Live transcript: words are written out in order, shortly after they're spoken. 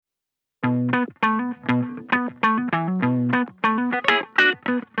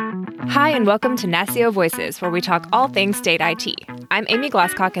Hi, and welcome to NASCIO Voices, where we talk all things state IT. I'm Amy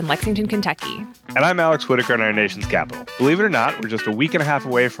Glasscock in Lexington, Kentucky. And I'm Alex Whitaker in our nation's capital. Believe it or not, we're just a week and a half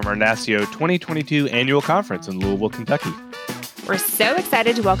away from our NASCIO 2022 annual conference in Louisville, Kentucky. We're so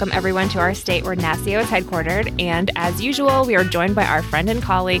excited to welcome everyone to our state where NASCIO is headquartered. And as usual, we are joined by our friend and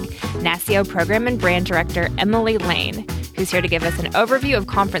colleague, NASCIO Program and Brand Director, Emily Lane, who's here to give us an overview of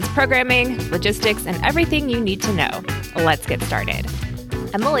conference programming, logistics, and everything you need to know. Let's get started.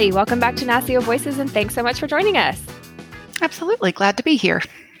 Emily, welcome back to NASCIO Voices, and thanks so much for joining us. Absolutely. Glad to be here.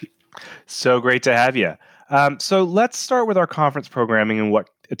 So great to have you. So let's start with our conference programming and what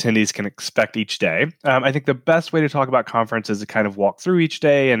attendees can expect each day. I think the best way to talk about conference is to kind of walk through each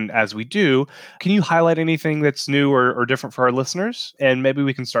day. And as we do, can you highlight anything that's new or different for our listeners? And maybe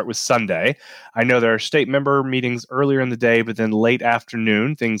we can start with Sunday. I know there are state member meetings earlier in the day, but then late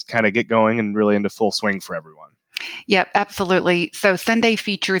afternoon, things kind of get going and really into full swing for everyone. Yep, absolutely. So Sunday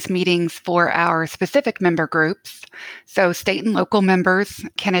features meetings for our specific member groups. So state and local members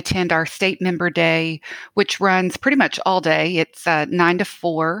can attend our state member day, which runs pretty much all day. It's 9 to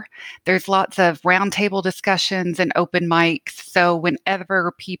 4. There's lots of roundtable discussions and open mics. So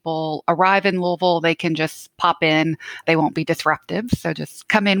whenever people arrive in Louisville, they can just pop in. They won't be disruptive. So just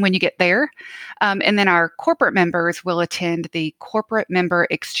come in when you get there. And then our corporate members will attend the corporate member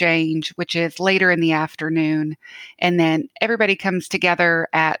exchange, which is later in the afternoon. And then everybody comes together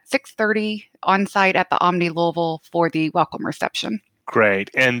at 6:30 on site at the Omni Louisville for the welcome reception.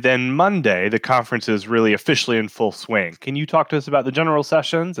 Great. And then Monday, the conference is really officially in full swing. Can you talk to us about the general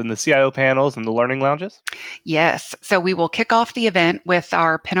sessions and the CIO panels and the learning lounges? Yes. So we will kick off the event with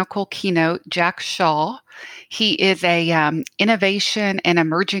our Pinnacle keynote, Jack Shaw. He is a innovation and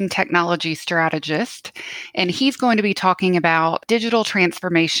emerging technology strategist, and he's going to be talking about digital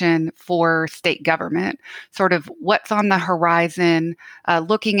transformation for state government, sort of what's on the horizon,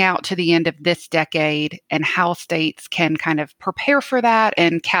 looking out to the end of this decade, and how states can kind of prepare for that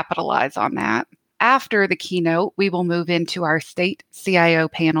and capitalize on that. After the keynote, we will move into our state CIO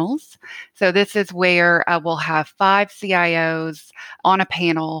panels. So this is where we'll have 5 CIOs on a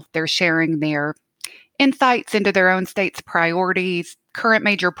panel. They're sharing their insights into their own state's priorities, current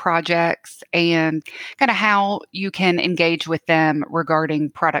major projects, and kind of how you can engage with them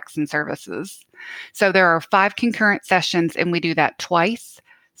regarding products and services. So there are 5 concurrent sessions, and we do that twice.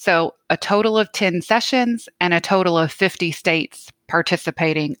 So a total of 10 sessions and a total of 50 states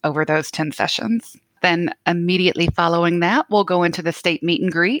participating over those 10 sessions. Then immediately following that, we'll go into the state meet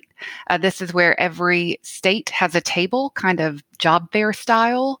and greet. This is where every state has a table, kind of job fair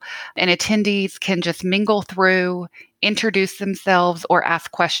style, and attendees can just mingle through, introduce themselves, or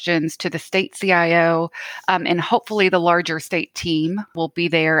ask questions to the state CIO, and hopefully the larger state team will be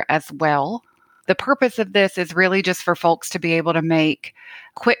there as well. The purpose of this is really just for folks to be able to make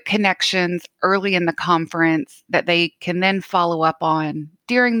quick connections early in the conference that they can then follow up on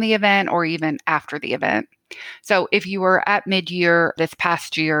during the event or even after the event. So if you were at mid-year this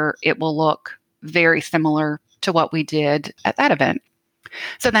past year, it will look very similar to what we did at that event.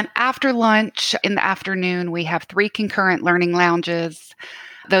 So then after lunch in the afternoon, we have 3 concurrent learning lounges.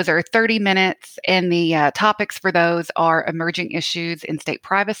 Those are 30 minutes, and the topics for those are emerging issues in state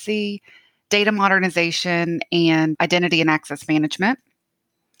privacy, data modernization, and identity and access management.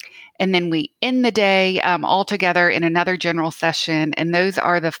 And then we end the day all together in another general session, and those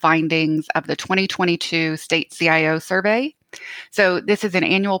are the findings of the 2022 State CIO Survey. So this is an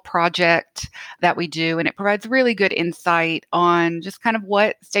annual project that we do, and it provides really good insight on just kind of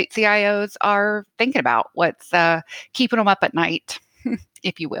what state CIOs are thinking about, what's keeping them up at night,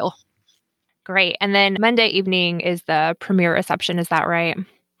 if you will. Great. And then Monday evening is the premiere reception. Is that right?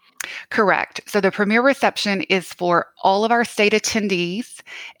 Correct. So the premiere reception is for all of our state attendees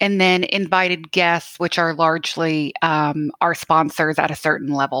and then invited guests, which are largely our sponsors at a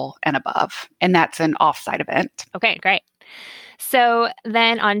certain level and above. And that's an offsite event. Okay, great. So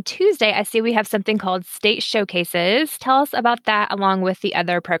then on Tuesday, I see we have something called State Showcases. Tell us about that along with the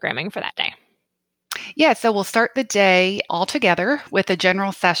other programming for that day. Yeah, so we'll start the day all together with a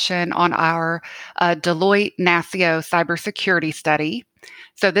general session on our Deloitte NASCIO cybersecurity study.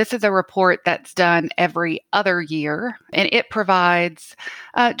 So this is a report that's done every other year, and it provides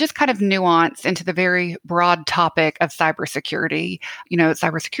just kind of nuance into the very broad topic of cybersecurity. You know,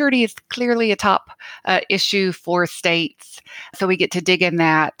 cybersecurity is clearly a top issue for states, so we get to dig in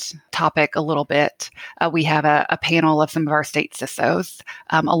that topic a little bit. We have a panel of some of our state CISOs,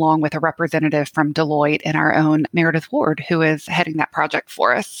 along with a representative from Deloitte and our own Meredith Ward, who is heading that project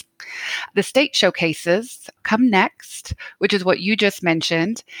for us. The state showcases come next, which is what you just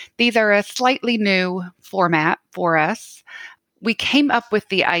mentioned, these are a slightly new format for us. We came up with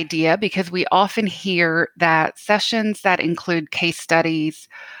the idea because we often hear that sessions that include case studies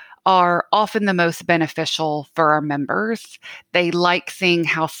are often the most beneficial for our members. They like seeing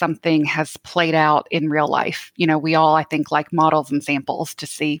how something has played out in real life. We all, I think, like models and samples to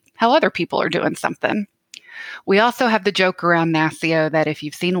see how other people are doing something. We also have the joke around NASCIO that if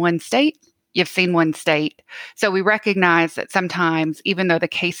you've seen one state, you've seen one state. So we recognize that sometimes, even though the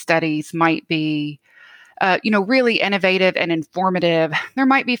case studies might be really innovative and informative, there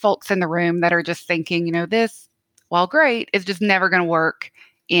might be folks in the room that are just thinking, this, while great, is just never going to work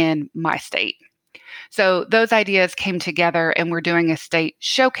in my state. So those ideas came together, and we're doing a state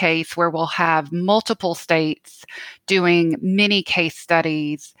showcase where we'll have multiple states doing mini case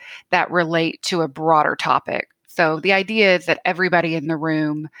studies that relate to a broader topic. So the idea is that everybody in the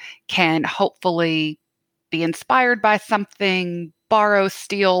room can hopefully be inspired by something, borrow,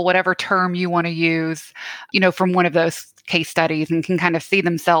 steal, whatever term you want to use, from one of those case studies, and can kind of see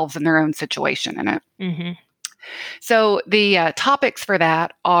themselves in their own situation in it. Mm-hmm. So the topics for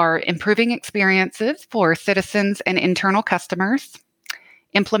that are improving experiences for citizens and internal customers,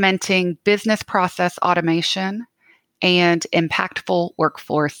 implementing business process automation, and impactful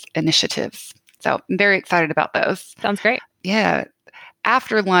workforce initiatives. So I'm very excited about those. Sounds great. Yeah.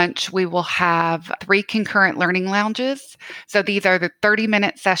 After lunch, we will have 3 concurrent learning lounges. So these are the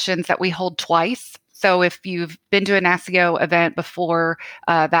 30-minute sessions that we hold twice. So if you've been to a NASCIO event before,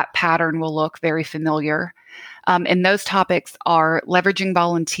 that pattern will look very familiar. And those topics are leveraging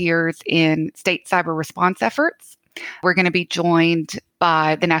volunteers in state cyber response efforts. We're going to be joined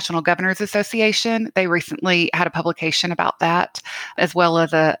by the National Governors Association. They recently had a publication about that, as well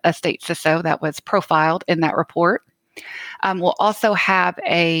as a state CISO that was profiled in that report. We'll also have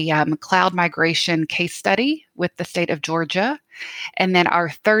a cloud migration case study with the state of Georgia. And then our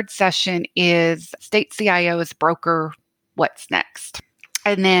third session is State CIO's Broker, What's Next?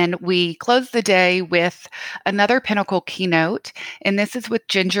 And then we close the day with another Pinnacle keynote, and this is with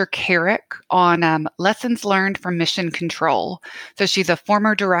Ginger Carrick on lessons learned from mission control. So she's a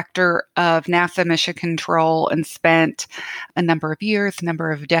former director of NASA Mission Control and spent a number of years,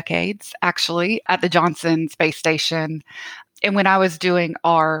 number of decades, actually, at the Johnson Space Station. And when I was doing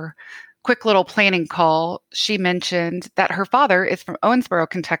our quick little planning call, she mentioned that her father is from Owensboro,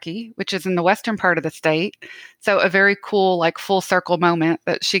 Kentucky, which is in the western part of the state. So a very cool, full circle moment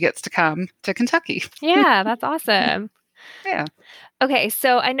that she gets to come to Kentucky. Yeah, that's awesome. Yeah. Okay,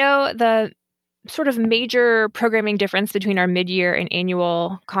 so I know the sort of major programming difference between our mid-year and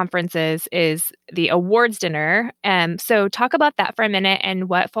annual conferences is the awards dinner. So talk about that for a minute and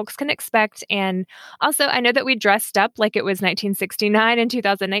what folks can expect. And also, I know that we dressed up like it was 1969 in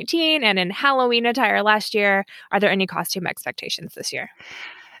 2019 and in Halloween attire last year. Are there any costume expectations this year?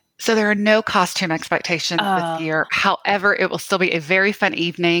 So there are no costume expectations this year. However, it will still be a very fun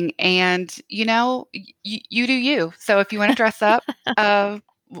evening. And, you do you. So if you want to dress up,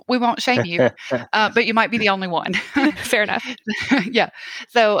 we won't shame you, but you might be the only one. Fair enough. Yeah.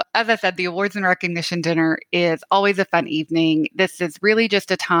 So as I said, the awards and recognition dinner is always a fun evening. This is really just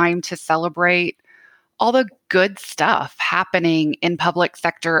a time to celebrate all the good stuff happening in public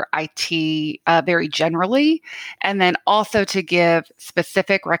sector IT very generally, and then also to give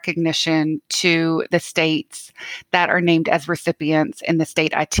specific recognition to the states that are named as recipients in the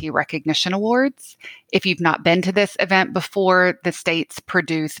State IT Recognition Awards. If you've not been to this event before, the states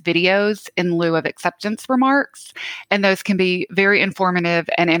produce videos in lieu of acceptance remarks, and those can be very informative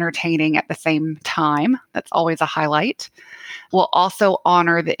and entertaining at the same time. That's always a highlight. We'll also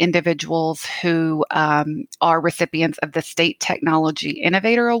honor the individuals who are recipients of the State Technology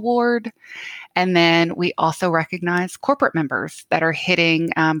Innovator Award. And then we also recognize corporate members that are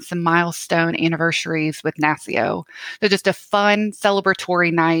hitting some milestone anniversaries with NASCIO. So just a fun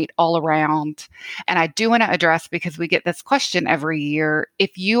celebratory night all around. And I do want to address, because we get this question every year,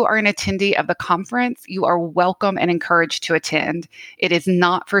 if you are an attendee of the conference, you are welcome and encouraged to attend. It is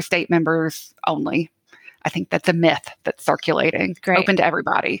not for state members only. I think that's a myth that's circulating. Great. Open to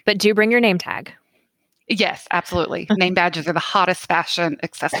everybody. But do bring your name tag. Yes, absolutely. Name badges are the hottest fashion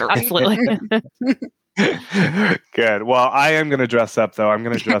accessory. Absolutely. Good. Well, I am going to dress up, though. I'm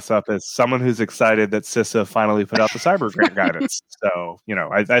going to dress up as someone who's excited that CISA finally put out the cyber grant guidance. So,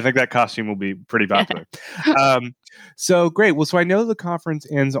 I think that costume will be pretty popular. So great. Well, so I know the conference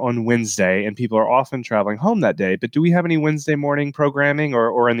ends on Wednesday and people are often traveling home that day, but do we have any Wednesday morning programming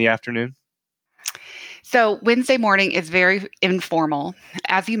or in the afternoon? So Wednesday morning is very informal.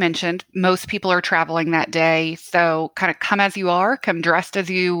 As you mentioned, most people are traveling that day. So kind of come as you are, come dressed as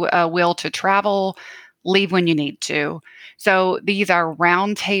you will to travel, leave when you need to. So these are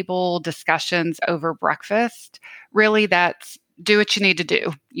roundtable discussions over breakfast. Really, that's do what you need to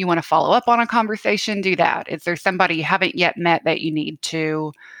do. You want to follow up on a conversation, do that. Is there somebody you haven't yet met that you need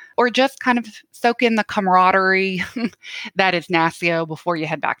to, or just kind of soak in the camaraderie that is NASCIO before you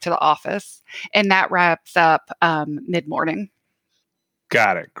head back to the office. And that wraps up mid-morning.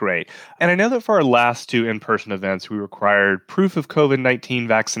 Got it. Great. And I know that for our last two in-person events, we required proof of COVID-19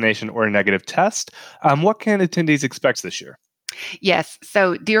 vaccination or a negative test. What can attendees expect this year? Yes.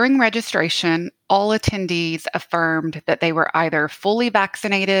 So during registration, all attendees affirmed that they were either fully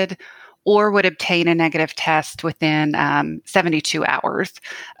vaccinated or would obtain a negative test within 72 hours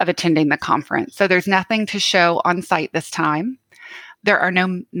of attending the conference. So there's nothing to show on site this time. There are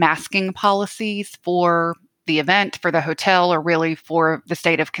no masking policies for the event, for the hotel, or really for the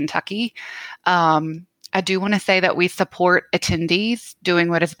state of Kentucky. I do want to say that we support attendees doing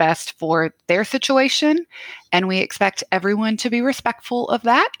what is best for their situation, and we expect everyone to be respectful of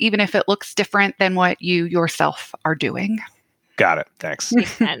that, even if it looks different than what you yourself are doing. Got it. Thanks.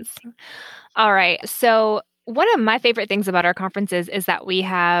 Makes sense. All right. So one of my favorite things about our conferences is that we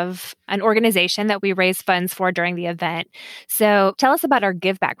have an organization that we raise funds for during the event. So tell us about our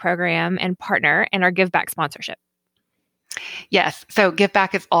Give Back program and partner and our Give Back sponsorship. Yes. So Give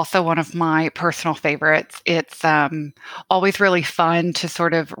Back is also one of my personal favorites. It's always really fun to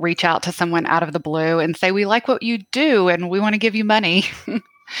sort of reach out to someone out of the blue and say, we like what you do and we want to give you money.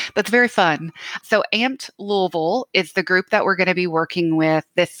 That's very fun. So Amped Louisville is the group that we're going to be working with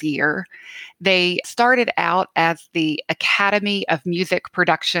this year. They started out as the Academy of Music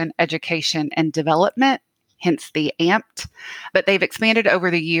Production, Education, and Development, hence the Amped, but they've expanded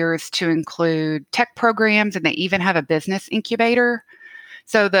over the years to include tech programs, and they even have a business incubator.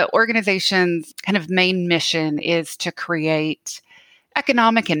 So the organization's kind of main mission is to create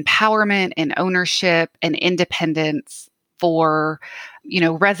economic empowerment and ownership and independence for,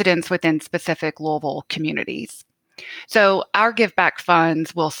 residents within specific Louisville communities. So our Give Back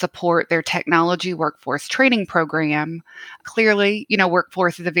funds will support their technology workforce training program. Clearly,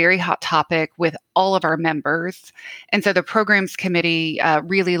 workforce is a very hot topic with all of our members. And so the programs committee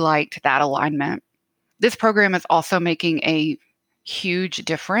really liked that alignment. This program is also making a huge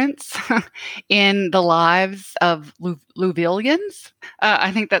difference in the lives of Louisvillians.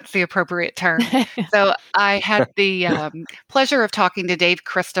 I think that's the appropriate term. So I had the pleasure of talking to Dave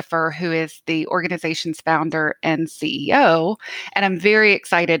Christopher, who is the organization's founder and CEO. And I'm very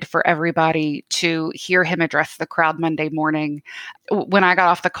excited for everybody to hear him address the crowd Monday morning. When I got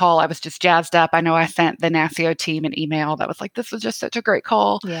off the call, I was just jazzed up. I know I sent the NASCIO team an email that was like, this was just such a great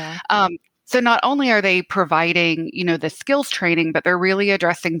call. Yeah. So not only are they providing, the skills training, but they're really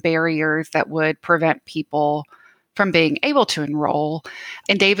addressing barriers that would prevent people from being able to enroll.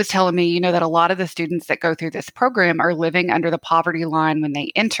 And Dave was telling me, that a lot of the students that go through this program are living under the poverty line when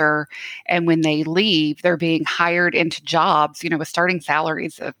they enter, and when they leave, they're being hired into jobs, with starting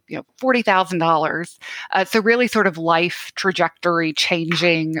salaries of, $40,000. So really sort of life trajectory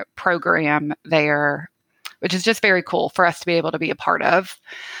changing program there, which is just very cool for us to be able to be a part of.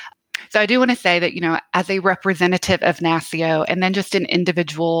 So I do want to say that, as a representative of NASCIO and then just an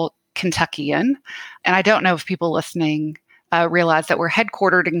individual Kentuckian, and I don't know if people listening realize that we're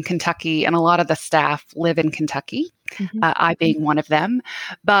headquartered in Kentucky and a lot of the staff live in Kentucky, I being one of them,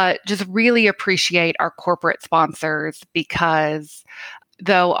 but just really appreciate our corporate sponsors, because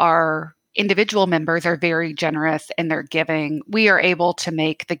though our individual members are very generous in their giving, we are able to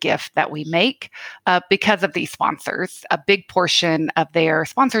make the gift that we make because of these sponsors. A big portion of their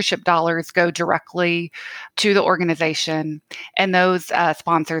sponsorship dollars go directly to the organization. And those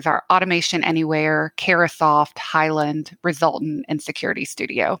sponsors are Automation Anywhere, Carasoft, Highland, Resultant, and Security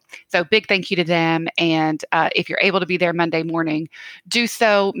Studio. So big thank you to them. And if you're able to be there Monday morning, do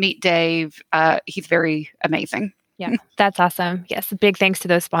so. Meet Dave. He's very amazing. Yeah, that's awesome. Yes, big thanks to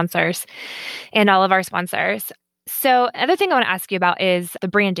those sponsors and all of our sponsors. So another thing I want to ask you about is the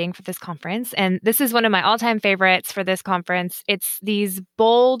branding for this conference. And this is one of my all-time favorites for this conference. It's these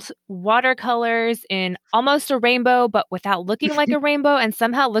bold watercolors in almost a rainbow, but without looking like a rainbow and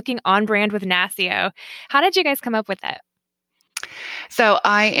somehow looking on brand with NASCIO. How did you guys come up with it? So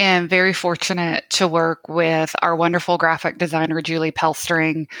I am very fortunate to work with our wonderful graphic designer, Julie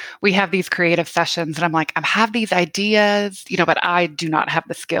Pelstring. We have these creative sessions and I'm like, I have these ideas, but I do not have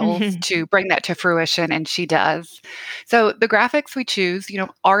the skills to bring that to fruition. And she does. So the graphics we choose,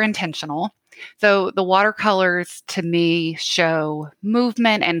 are intentional. So the watercolors to me show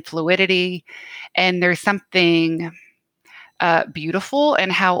movement and fluidity. And there's something beautiful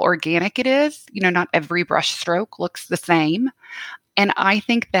and how organic it is. Not every brush stroke looks the same. And I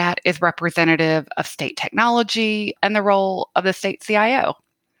think that is representative of state technology and the role of the state CIO.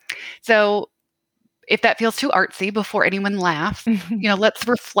 So if that feels too artsy, before anyone laughs, let's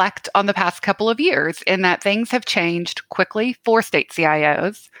reflect on the past couple of years in that things have changed quickly for state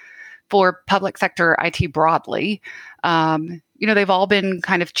CIOs, for public sector IT broadly. They've all been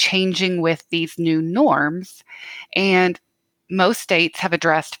kind of changing with these new norms. And most states have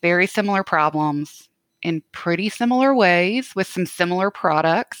addressed very similar problems in pretty similar ways with some similar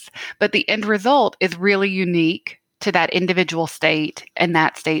products. But the end result is really unique to that individual state and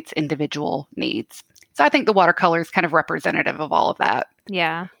that state's individual needs. So I think the watercolor is kind of representative of all of that.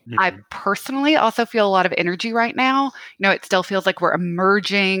 Yeah. I personally also feel a lot of energy right now. It still feels like we're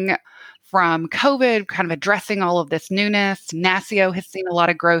emerging from COVID, kind of addressing all of this newness. NASCIO has seen a lot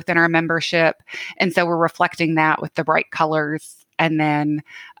of growth in our membership. And so we're reflecting that with the bright colors. And then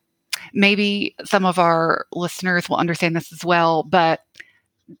maybe some of our listeners will understand this as well, but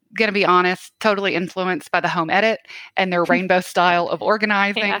going to be honest, totally influenced by the home edit and their rainbow style of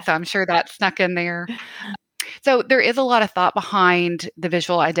organizing. Yeah. So I'm sure that snuck in there. So there is a lot of thought behind the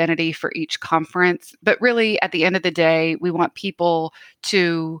visual identity for each conference, but really at the end of the day, we want people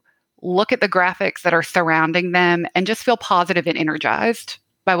to look at the graphics that are surrounding them and just feel positive and energized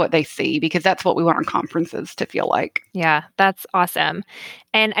by what they see, because that's what we want our conferences to feel like. Yeah, that's awesome.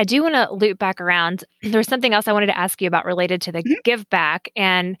 And I do want to loop back around. There's something else I wanted to ask you about related to the give back.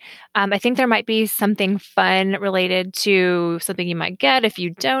 And I think there might be something fun related to something you might get if you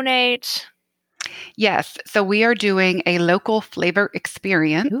donate. Yes. So we are doing a local flavor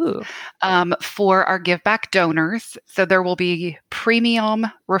experience for our give back donors. So there will be premium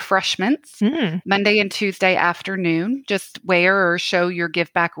refreshments Monday and Tuesday afternoon. Just wear or show your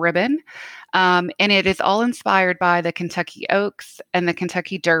give back ribbon. And it is all inspired by the Kentucky Oaks and the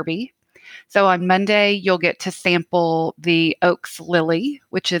Kentucky Derby. So on Monday, you'll get to sample the Oaks Lily,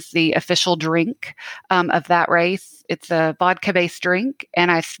 which is the official drink of that race. It's a vodka-based drink, and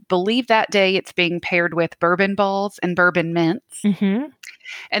I believe that day it's being paired with bourbon balls and bourbon mints.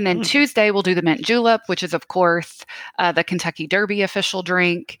 And then Tuesday, we'll do the mint julep, which is, of course, the Kentucky Derby official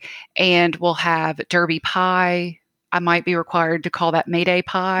drink, and we'll have Derby pie. I might be required to call that Mayday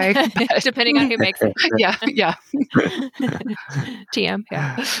pie. Depending on who makes it. Yeah. TM,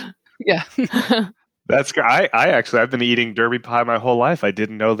 Yeah. That's great. I've been eating Derby pie my whole life. I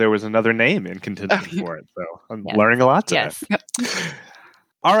didn't know there was another name in contention for it. So I'm learning a lot today. Yes.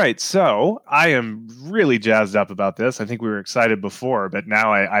 All right. So I am really jazzed up about this. I think we were excited before, but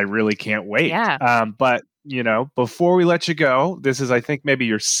now I really can't wait. Yeah. But before we let you go, this is, I think, maybe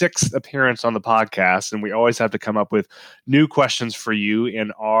your 6th appearance on the podcast. And we always have to come up with new questions for you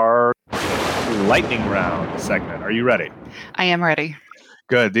in our lightning round segment. Are you ready? I am ready.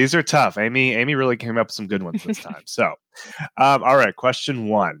 Good. These are tough. Amy really came up with some good ones this time. So, all right. Question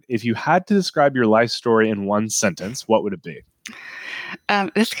 1. If you had to describe your life story in one sentence, what would it be?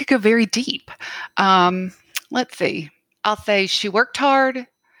 This could go very deep. Let's see. I'll say she worked hard.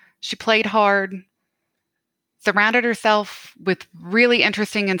 She played hard. Surrounded herself with really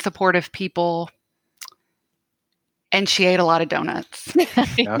interesting and supportive people. And she ate a lot of donuts.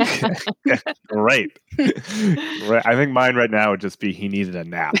 Okay. Great. I think mine right now would just be he needed a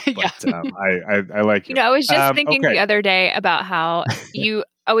nap. But I like it. I was just thinking the other day about how you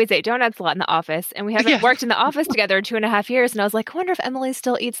always ate donuts a lot in the office, and we haven't worked in the office together in 2.5 years. And I was like, I wonder if Emily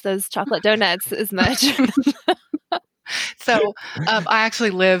still eats those chocolate donuts as much. So I actually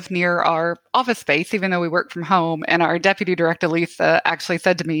live near our office space, even though we work from home. And our deputy director, Lisa, actually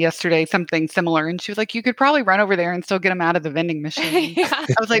said to me yesterday something similar. And she was like, you could probably run over there and still get them out of the vending machine.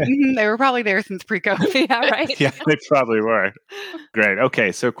 I was like, they were probably there since pre-COVID. Yeah, right. Yeah, they probably were. Great.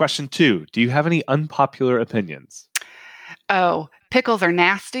 Okay, so question 2. Do you have any unpopular opinions? Oh, pickles are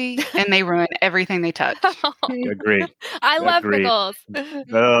nasty and they ruin everything they touch. Agreed. I love pickles.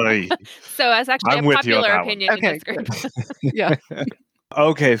 So that's actually I'm a with you on popular that opinion in this group. Yeah.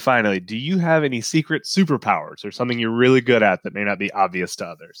 Okay, finally. Do you have any secret superpowers or something you're really good at that may not be obvious to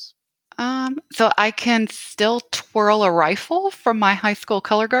others? So I can still twirl a rifle from my high school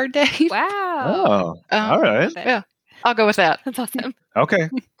color guard days. Wow. Oh, all right. Yeah, I'll go with that. That's awesome. Okay,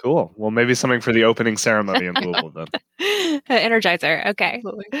 cool. Well, maybe something for the opening ceremony in Louisville then. Energizer. Okay.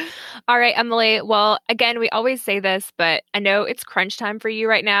 Absolutely. All right, Emily. Well, again, we always say this, but I know it's crunch time for you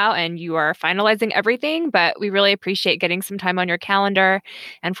right now and you are finalizing everything, but we really appreciate getting some time on your calendar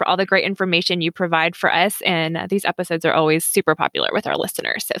and for all the great information you provide for us. And these episodes are always super popular with our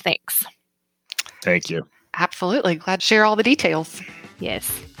listeners. So thanks. Thank you. Absolutely. Glad to share all the details. Yes.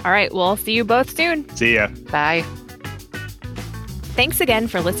 All right. We'll see you both soon. See ya. Bye. Thanks again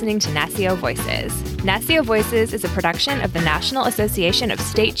for listening to NASCIO Voices. NASCIO Voices is a production of the National Association of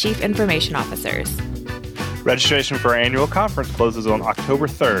State Chief Information Officers. Registration for our annual conference closes on October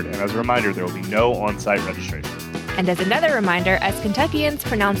 3rd, and as a reminder, there will be no on-site registration. And as another reminder, as Kentuckians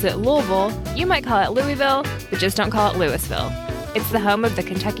pronounce it Louisville, you might call it Louisville, but just don't call it Louisville. It's the home of the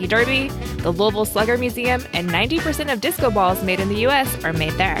Kentucky Derby, the Louisville Slugger Museum, and 90% of disco balls made in the U.S. are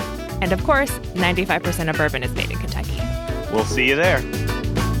made there. And of course, 95% of bourbon is made in Kentucky. We'll see you there.